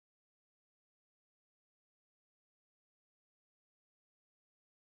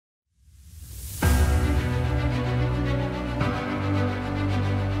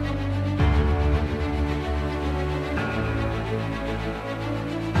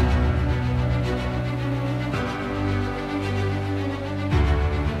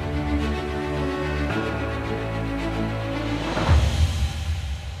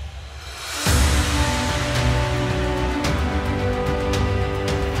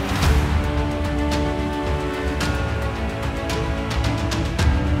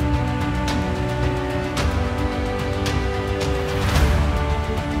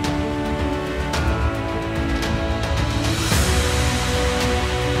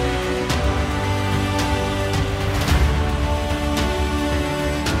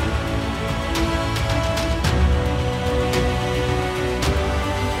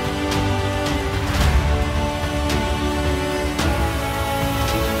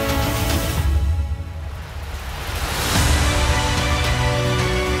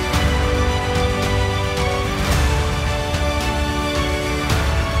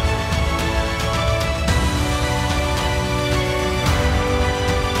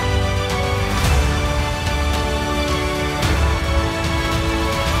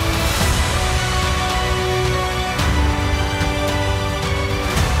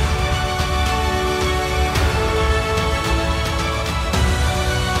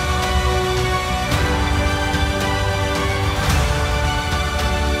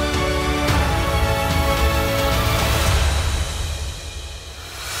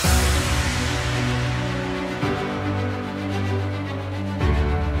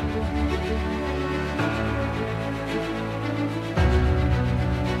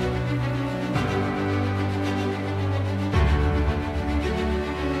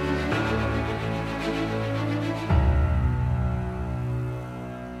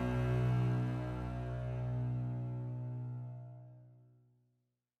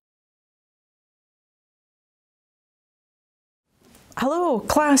Hello,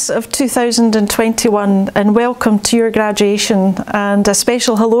 class of 2021, and welcome to your graduation, and a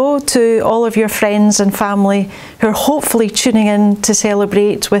special hello to all of your friends and family who are hopefully tuning in to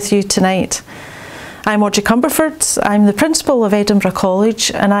celebrate with you tonight. I'm Audrey Cumberford, I'm the Principal of Edinburgh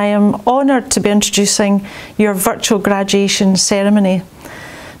College, and I am honoured to be introducing your virtual graduation ceremony.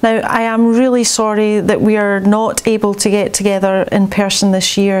 Now, I am really sorry that we are not able to get together in person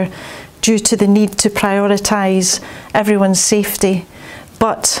this year due to the need to prioritise everyone's safety,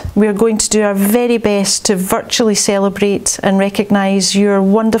 but we're going to do our very best to virtually celebrate and recognise your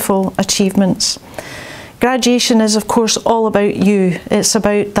wonderful achievements. Graduation is of course all about you. It's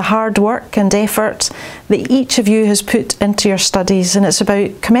about the hard work and effort that each of you has put into your studies, and it's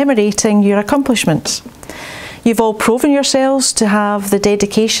about commemorating your accomplishments. You've all proven yourselves to have the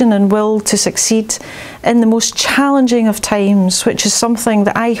dedication and will to succeed in the most challenging of times, which is something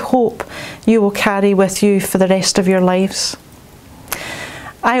that I hope you will carry with you for the rest of your lives.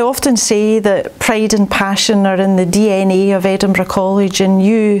 I often say that pride and passion are in the DNA of Edinburgh College, and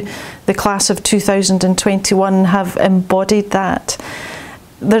you, the class of 2021, have embodied that.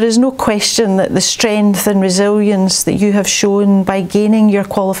 There is no question that the strength and resilience that you have shown by gaining your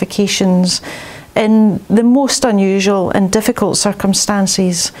qualifications in the most unusual and difficult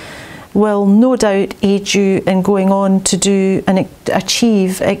circumstances will no doubt aid you in going on to do and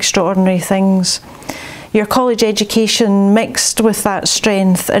achieve extraordinary things. Your college education mixed with that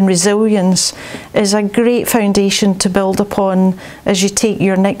strength and resilience is a great foundation to build upon as you take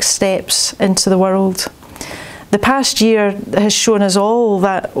your next steps into the world. The past year has shown us all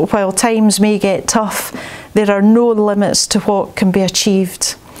that while times may get tough, there are no limits to what can be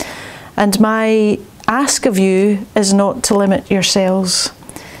achieved. And my ask of you is not to limit yourselves.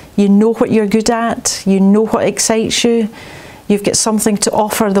 You know what you're good at, you know what excites you, you've got something to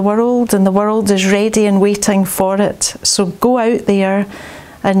offer the world, and the world is ready and waiting for it. So go out there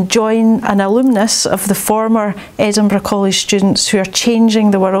and join an alumnus of the former Edinburgh College students who are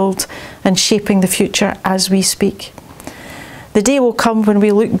changing the world and shaping the future as we speak. The day will come when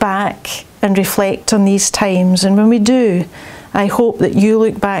we look back and reflect on these times, and when we do, I hope that you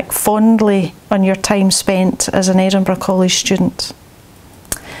look back fondly on your time spent as an Edinburgh College student.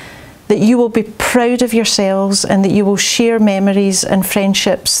 That you will be proud of yourselves, and that you will share memories and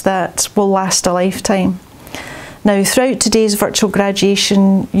friendships that will last a lifetime. Now, throughout today's virtual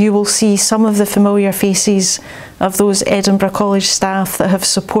graduation, you will see some of the familiar faces of those Edinburgh College staff that have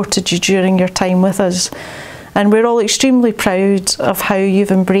supported you during your time with us. And we're all extremely proud of how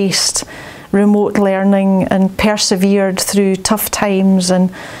you've embraced remote learning and persevered through tough times and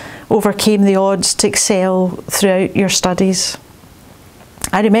overcame the odds to excel throughout your studies.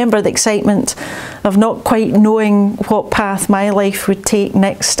 I remember the excitement of not quite knowing what path my life would take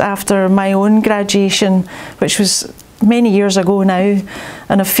next after my own graduation, which was many years ago now,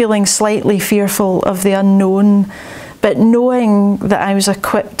 and of feeling slightly fearful of the unknown, but knowing that I was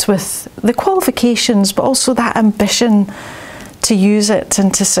equipped with the qualifications but also that ambition to use it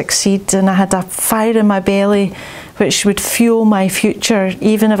and to succeed, and I had a fire in my belly which would fuel my future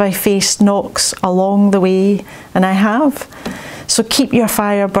even if I faced knocks along the way, and I have. So keep your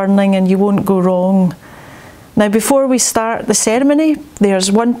fire burning and you won't go wrong. Now, before we start the ceremony,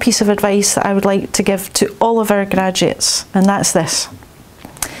 there's one piece of advice that I would like to give to all of our graduates, and that's this.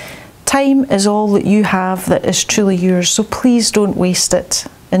 Time is all that you have that is truly yours, so please don't waste it.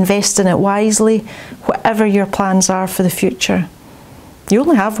 Invest in it wisely, whatever your plans are for the future. You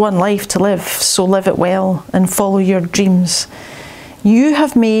only have one life to live, so live it well and follow your dreams. You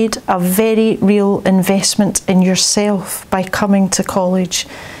have made a very real investment in yourself by coming to college,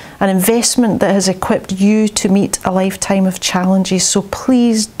 an investment that has equipped you to meet a lifetime of challenges, so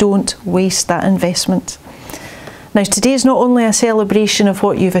please don't waste that investment. Now, today is not only a celebration of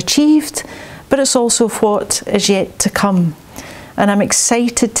what you've achieved, but it's also of what is yet to come. And I'm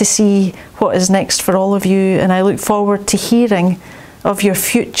excited to see what is next for all of you, and I look forward to hearing of your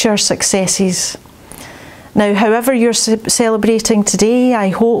future successes. Now, however you're celebrating today, I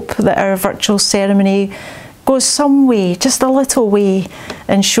hope that our virtual ceremony goes some way, just a little way,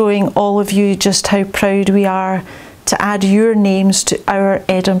 in showing all of you just how proud we are to add your names to our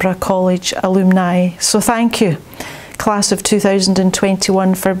Edinburgh College alumni. So thank you, class of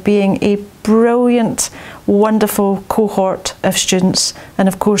 2021, for being a brilliant, wonderful cohort of students, and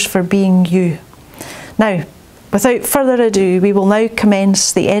of course for being you. Now, without further ado, we will now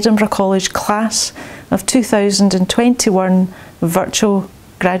commence the Edinburgh College class of 2021 virtual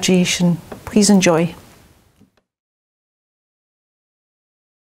graduation. Please enjoy.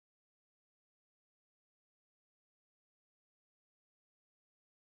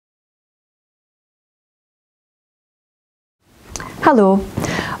 Hello.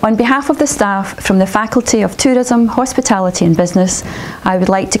 On behalf of the staff from the Faculty of Tourism, Hospitality and Business, I would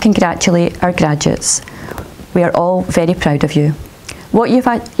like to congratulate our graduates. We are all very proud of you. What you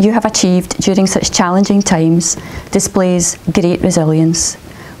have achieved during such challenging times displays great resilience.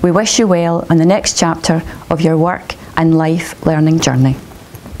 We wish you well on the next chapter of your work and life learning journey.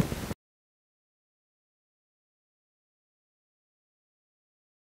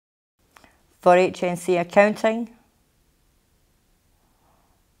 For HNC Accounting,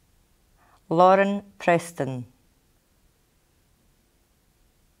 Lauren Preston.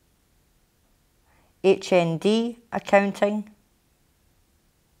 HND Accounting,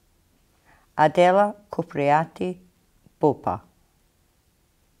 Adela Copriati Bopa.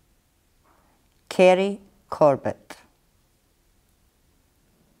 Kerry Corbett.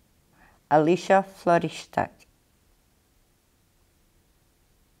 Alicia Floristak.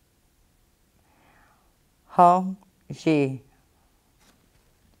 Hong Ji.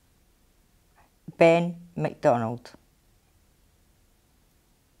 Ben McDonald.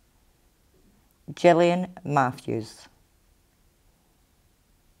 Gillian Matthews.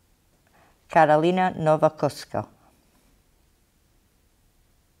 Karolina Nowakoska.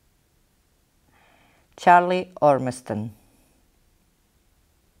 Charlie Ormiston.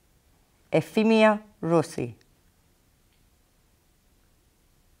 Efimia Rossi.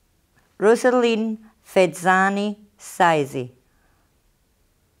 Rosaline Fedzani Saizi.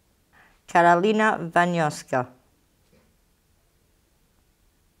 Karolina Vanioska.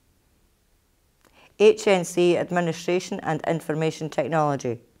 HNC Administration and Information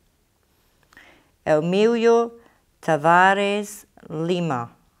Technology. Emilio Tavares Lima.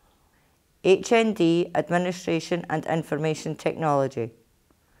 HND Administration and Information Technology.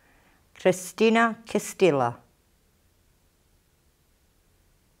 Christina Castilla.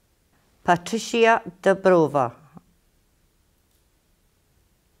 Patricia Dabrova.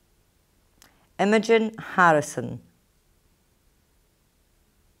 Imogen Harrison.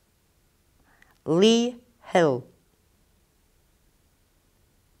 Lee Hill.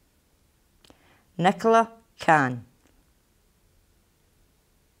 Nicola Khan.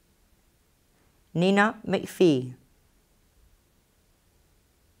 Nina McPhee.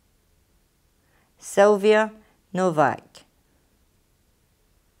 Sylvia Novak.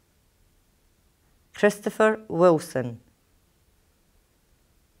 Christopher Wilson.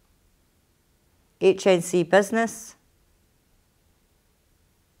 HNC Business,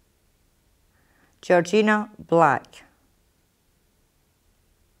 Georgina Black.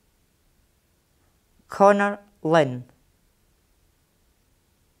 Connor Lynn.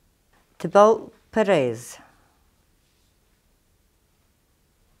 Tybalt Perez.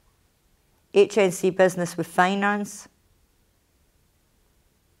 HNC Business with Finance,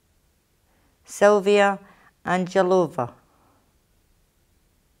 Sylvia Angelova.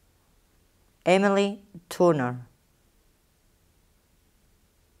 Emily Toner.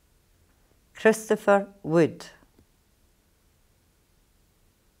 Christopher Wood.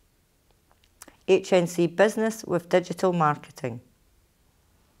 HNC Business with Digital Marketing,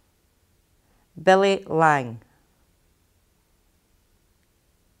 Billy Lang.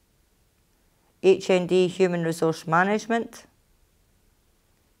 HND Human Resource Management,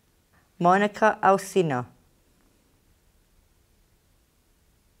 Monica Alcina.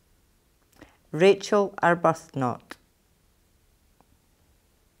 Rachel Arbuthnot.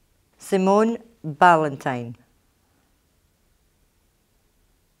 Simone Ballantyne.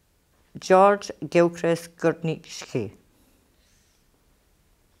 George Gilchrist Gurnitzky.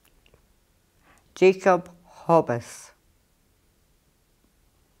 Jacob Hobbes.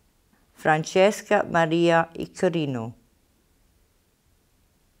 Francesca Maria Icarino.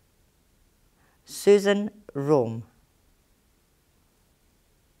 Susan Rome.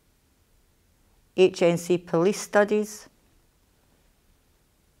 HNC Police Studies,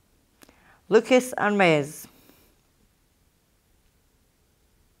 Lucas Armez.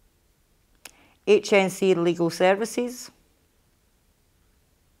 HNC Legal Services,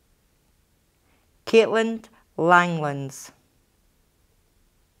 Caitlin Langlands.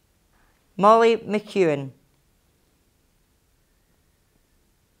 Molly McEwen.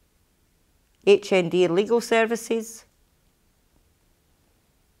 HND Legal Services,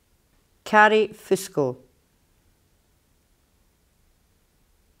 Carrie Fusco.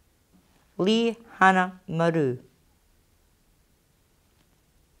 Lee Hannah Maru.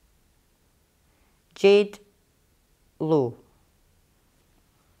 Jade Lowe.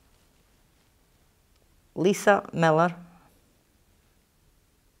 Lisa Miller.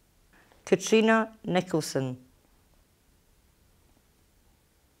 Katrina Nicholson.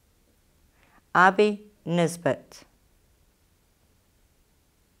 Abby Nisbet.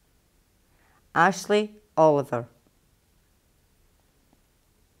 Ashley Oliver.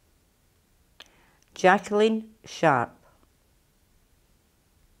 Jacqueline Sharp.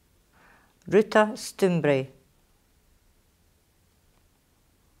 Ruta Stumbray.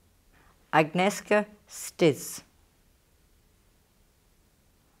 Agnieszka Stiz.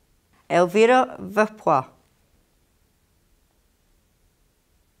 Elvira Verpois.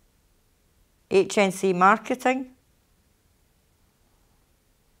 HNC Marketing.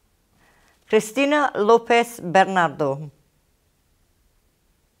 Cristina Lopez Bernardo.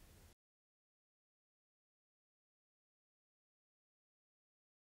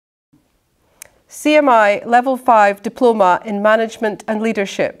 CMI Level 5 Diploma in Management and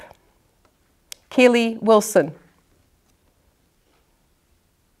Leadership. Kaylee Wilson.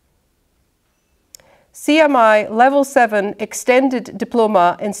 CMI Level 7 Extended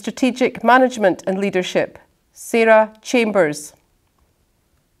Diploma in Strategic Management and Leadership. Sarah Chambers.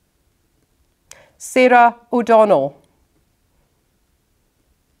 Sarah O'Donnell.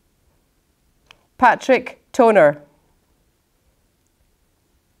 Patrick Toner.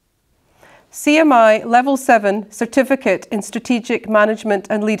 CMI Level 7 Certificate in Strategic Management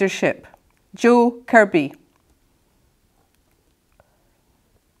and Leadership. Joe Kirby.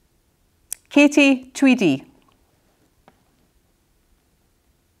 Katie Tweedy.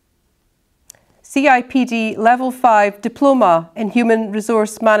 CIPD Level 5 Diploma in Human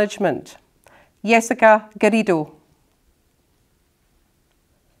Resource Management. Jessica Garrido.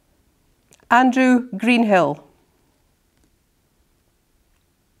 Andrew Greenhill.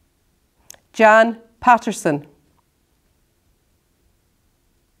 Jan Patterson.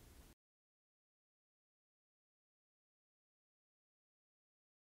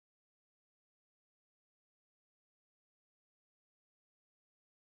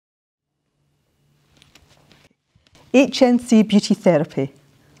 HNC Beauty Therapy.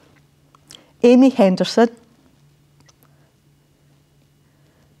 Amy Henderson.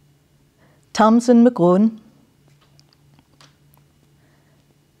 Tamsin McGlone.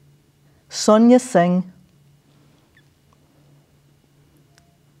 Sonia Singh.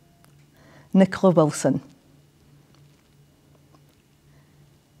 Nicola Wilson.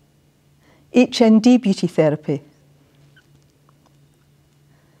 HND Beauty Therapy.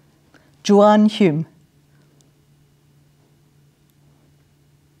 Joanne Hume.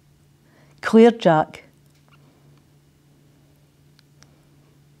 Claire Jack.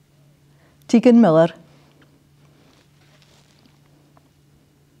 Tegan Miller.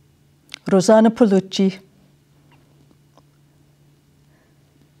 Rosanna Paolucci.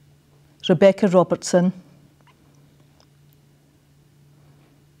 Rebecca Robertson.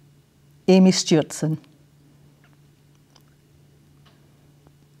 Amy Stewartson.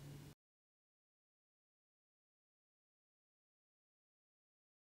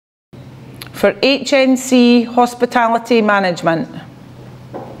 For HNC Hospitality Management,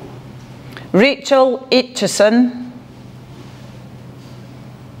 Rachel Aitchison,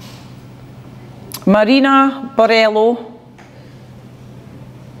 Marina Borello,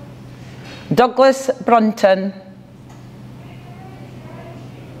 Douglas Brunton,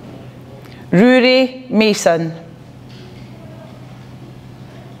 Rory Mason.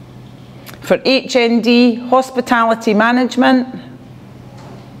 For HND Hospitality Management,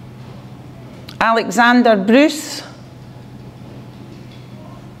 Alexander Bruce,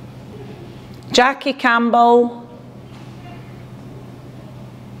 Jackie Campbell,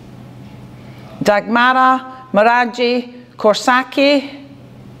 Dagmara Maraji Korsaki,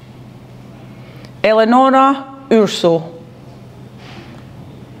 Eleonora Urso.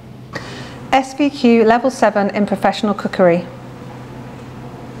 SVQ Level 7 in Professional Cookery.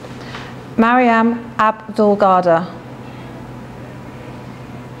 Mariam Abdulgada.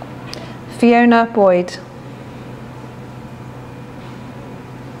 Fiona Boyd.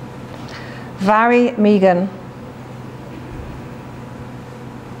 Vari Megan.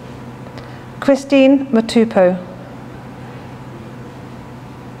 Christine Matupo.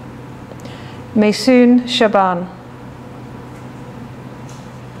 Maysoon Shaban.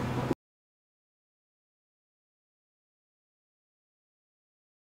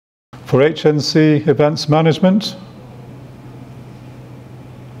 For HNC Events Management,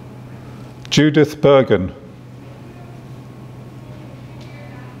 Judith Bergen,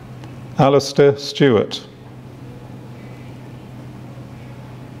 Alistair Stewart.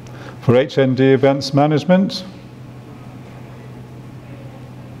 For HND Events Management,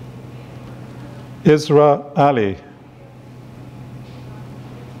 Isra Ali,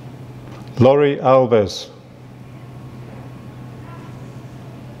 Laurie Alves,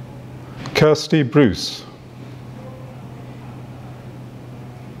 Kirsty Bruce,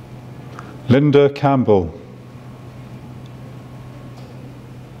 Linda Campbell,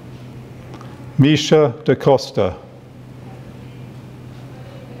 Misha da Costa,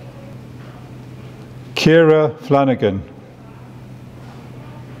 Kira Flanagan,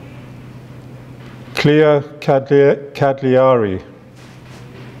 Clea Cagliari,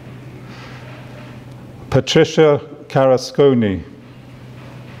 Patricia Carasconi,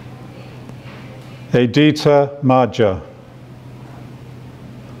 Edita Maja,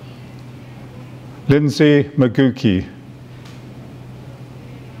 Lindsay Maguki,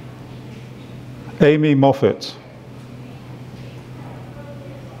 Amy Moffat,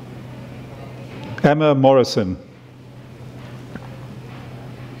 Emma Morrison,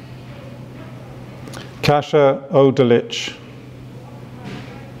 Kasha Odelich,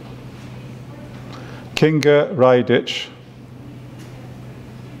 Kinga Rajdich,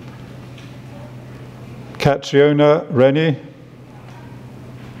 Catriona Rennie,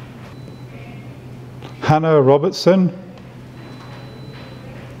 Hannah Robertson,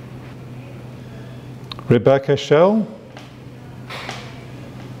 Rebecca Shell,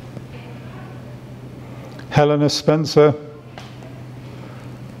 Helena Spencer,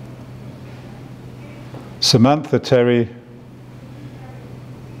 Samantha Terry,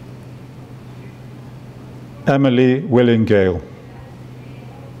 Emily Willingale.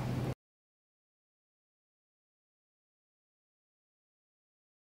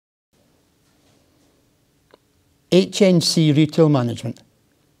 HNC Retail Management.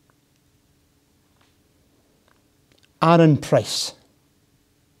 Aaron Price.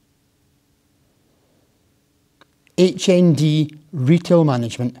 HND Retail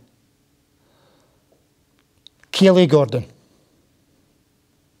Management. Kaylee Gordon.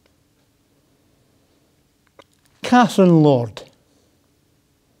 Catherine Lord.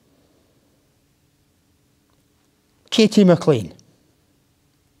 Katie McLean.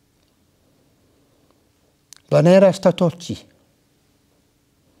 Lanera Statocci.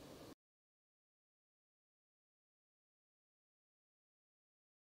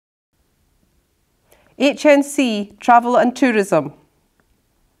 HNC Travel and Tourism.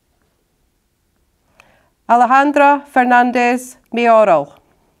 Alejandra Fernandez Mayoral.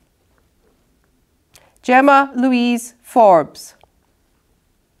 Gemma Louise Forbes.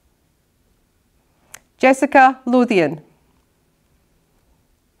 Jessica Lothian.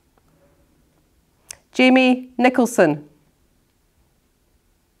 Jamie Nicholson.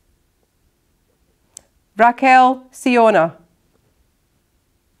 Raquel Siona.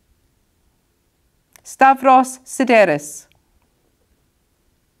 Stavros Sideris.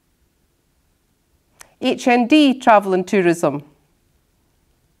 HND Travel and Tourism.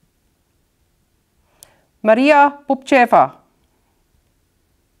 Maria Bobcheva.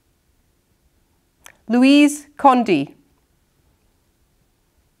 Louise Condi.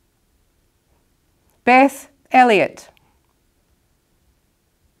 Beth Elliott.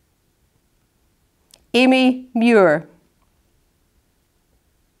 Amy Muir.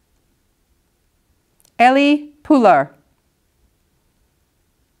 Ellie Puller.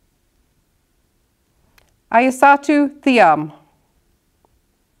 Ayasatu Thiam.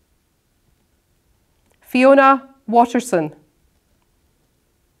 Fiona Watterson.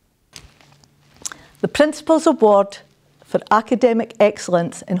 The Principal's Award for Academic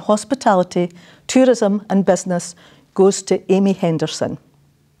Excellence in Hospitality, Tourism and Business goes to Amy Henderson.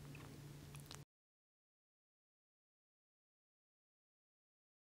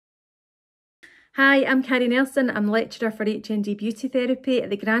 Hi, I'm Carrie Nelson. I'm lecturer for HND Beauty Therapy at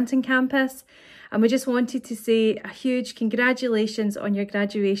the Granton campus, and we just wanted to say a huge congratulations on your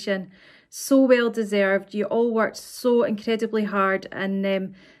graduation. So well deserved. You all worked so incredibly hard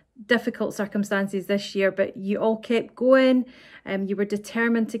in difficult circumstances this year, but you all kept going. You were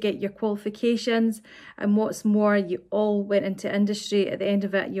determined to get your qualifications, and what's more, you all went into industry. At the end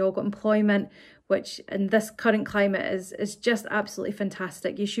of it, you all got employment, which in this current climate is just absolutely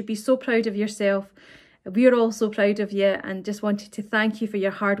fantastic. You should be so proud of yourself. We're all so proud of you, and just wanted to thank you for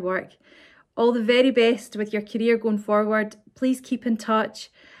your hard work. All the very best with your career going forward. Please keep in touch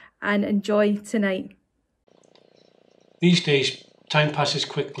and enjoy tonight. These days, time passes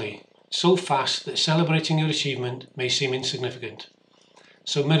quickly, so fast that celebrating your achievement may seem insignificant.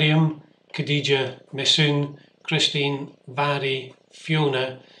 So Miriam, Khadija, Mesoon, Christine, Vari,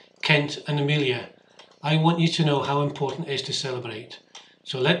 Fiona, Kent and Amelia, I want you to know how important it is to celebrate.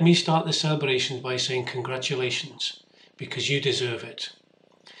 So let me start the celebrations by saying congratulations, because you deserve it.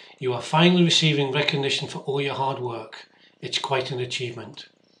 You are finally receiving recognition for all your hard work. It's quite an achievement.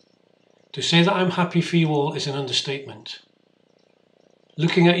 To say that I'm happy for you all is an understatement.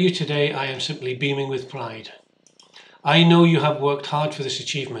 Looking at you today, I am simply beaming with pride. I know you have worked hard for this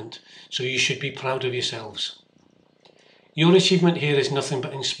achievement, so you should be proud of yourselves. Your achievement here is nothing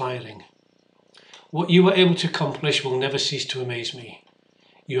but inspiring. What you were able to accomplish will never cease to amaze me.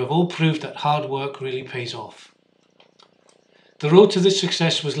 You have all proved that hard work really pays off. The road to this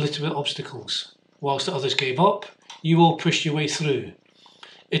success was littered with obstacles. Whilst others gave up, you all pushed your way through.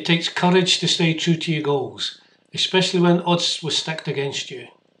 It takes courage to stay true to your goals, especially when odds were stacked against you.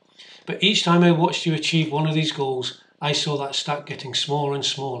 But each time I watched you achieve one of these goals, I saw that stack getting smaller and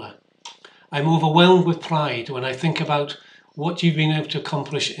smaller. I'm overwhelmed with pride when I think about what you've been able to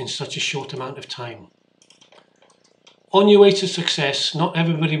accomplish in such a short amount of time. On your way to success, not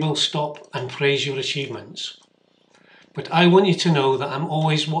everybody will stop and praise your achievements. But I want you to know that I'm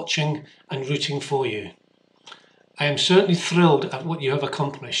always watching and rooting for you. I am certainly thrilled at what you have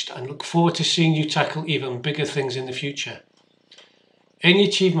accomplished and look forward to seeing you tackle even bigger things in the future. Any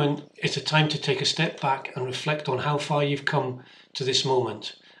achievement is a time to take a step back and reflect on how far you've come to this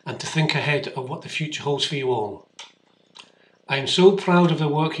moment and to think ahead of what the future holds for you all. I am so proud of the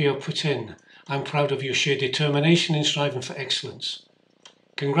work you have put in. I'm proud of your sheer determination in striving for excellence.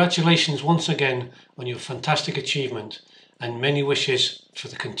 Congratulations once again on your fantastic achievement and many wishes for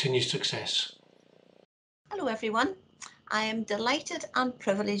the continued success. Hello everyone. I am delighted and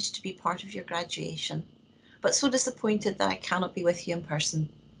privileged to be part of your graduation, but so disappointed that I cannot be with you in person.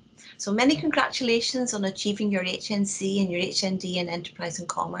 So many congratulations on achieving your HNC and your HND in Enterprise and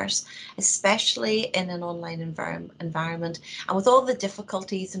Commerce, especially in an online environment and with all the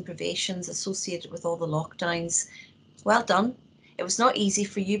difficulties and privations associated with all the lockdowns. Well done. It was not easy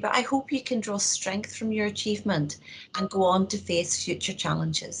for you, but I hope you can draw strength from your achievement and go on to face future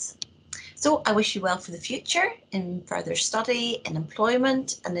challenges. So I wish you well for the future in further study, in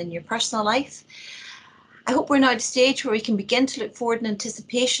employment and in your personal life. I hope we're now at a stage where we can begin to look forward in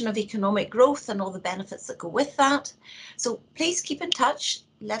anticipation of economic growth and all the benefits that go with that. So please keep in touch.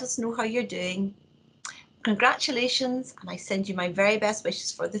 Let us know how you're doing. Congratulations, and I send you my very best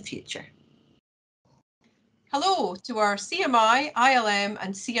wishes for the future. Hello to our CMI, ILM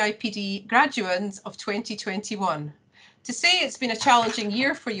and CIPD graduates of 2021. To say it's been a challenging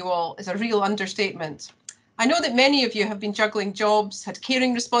year for you all is a real understatement. I know that many of you have been juggling jobs, had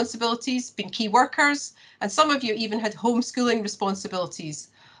caring responsibilities, been key workers, and some of you even had homeschooling responsibilities.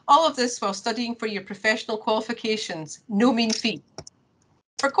 All of this while studying for your professional qualifications, no mean feat.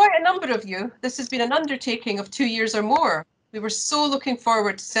 For quite a number of you, this has been an undertaking of 2 years or more. We were so looking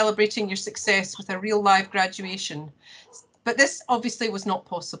forward to celebrating your success with a real live graduation, but this obviously was not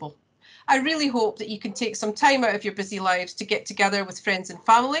possible. I really hope that you can take some time out of your busy lives to get together with friends and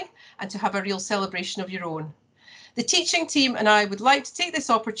family and to have a real celebration of your own. The teaching team and I would like to take this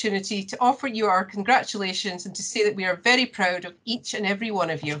opportunity to offer you our congratulations and to say that we are very proud of each and every one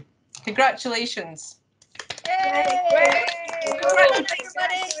of you. Congratulations. Yay!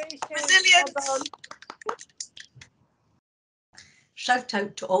 Resilience! Shout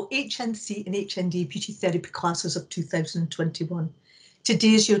out to all HNC and HND Beauty Therapy classes of 2021. Today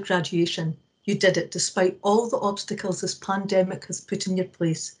is your graduation. You did it despite all the obstacles this pandemic has put in your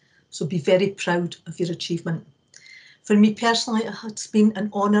place, so be very proud of your achievement. For me personally, it has been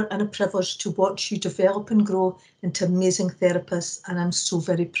an honour and a privilege to watch you develop and grow into amazing therapists, and I'm so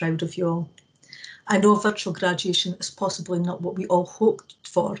very proud of you all. I know virtual graduation is possibly not what we all hoped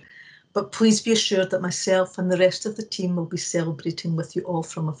for, but please be assured that myself and the rest of the team will be celebrating with you all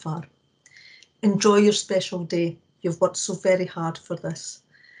from afar. Enjoy your special day. You've worked so very hard for this.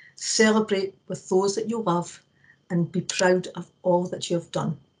 Celebrate with those that you love and be proud of all that you have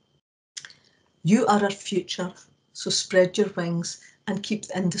done. You are our future, so spread your wings and keep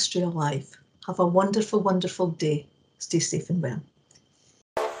the industry alive. Have a wonderful, wonderful day. Stay safe and well.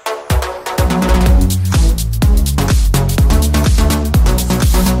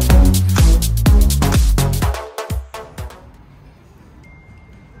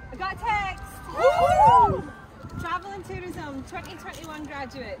 I got a text! Woo! Travel and Tourism 2021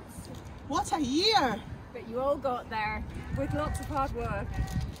 graduates. What a year! But you all got there with lots of hard work.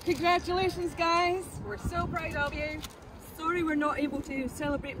 Congratulations guys, we're so proud of you. Sorry we're not able to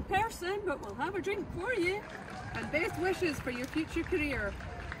celebrate in person, but we'll have a drink for you. And best wishes for your future career.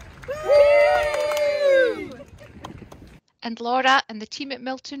 Woo! And Laura and the team at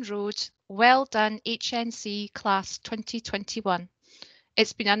Milton Road, well done HNC Class 2021.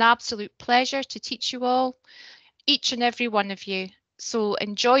 It's been an absolute pleasure to teach you all, each and every one of you. So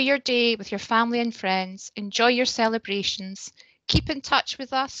enjoy your day with your family and friends, enjoy your celebrations, keep in touch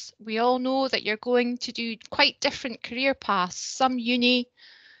with us. We all know that you're going to do quite different career paths, some uni,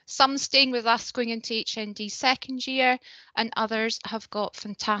 some staying with us going into HND second year, and others have got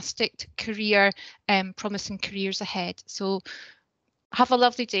fantastic promising careers ahead. So have a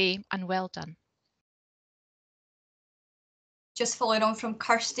lovely day and well done. Just following on from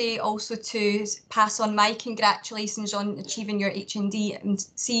Kirsty, also to pass on my congratulations on achieving your HND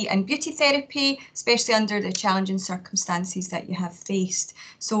and beauty therapy, especially under the challenging circumstances that you have faced.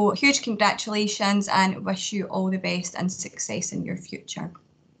 So huge congratulations and wish you all the best and success in your future.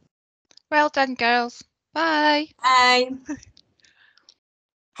 Well done, girls. Bye. Bye.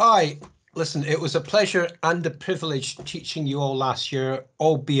 Hi. Listen, it was a pleasure and a privilege teaching you all last year,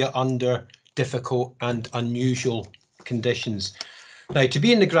 albeit under difficult and unusual conditions. Now, to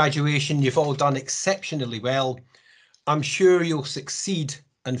be in the graduation, you've all done exceptionally well. I'm sure you'll succeed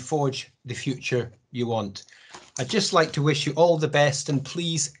and forge the future you want. I'd just like to wish you all the best and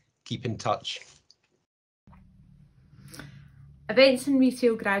please keep in touch. Events and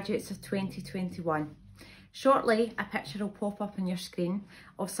Retail graduates of 2021. Shortly, a picture will pop up on your screen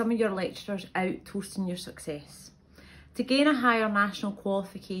of some of your lecturers out toasting your success. To gain a higher national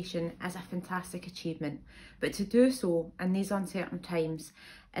qualification is a fantastic achievement, but to do so in these uncertain times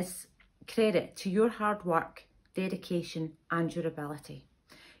is credit to your hard work, dedication and your ability.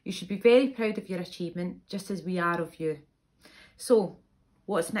 You should be very proud of your achievement, just as we are of you. So,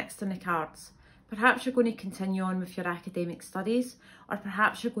 what's next on the cards? Perhaps you're going to continue on with your academic studies, or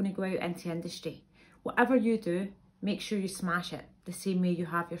perhaps you're going to go out into industry. Whatever you do, make sure you smash it the same way you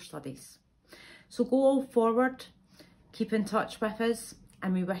have your studies. So go all forward, keep in touch with us,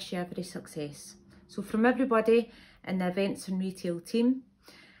 and we wish you every success. So from everybody in the Events and Retail team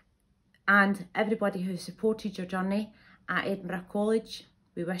and everybody who supported your journey at Edinburgh College,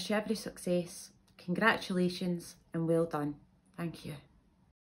 we wish you every success. Congratulations and well done. Thank you.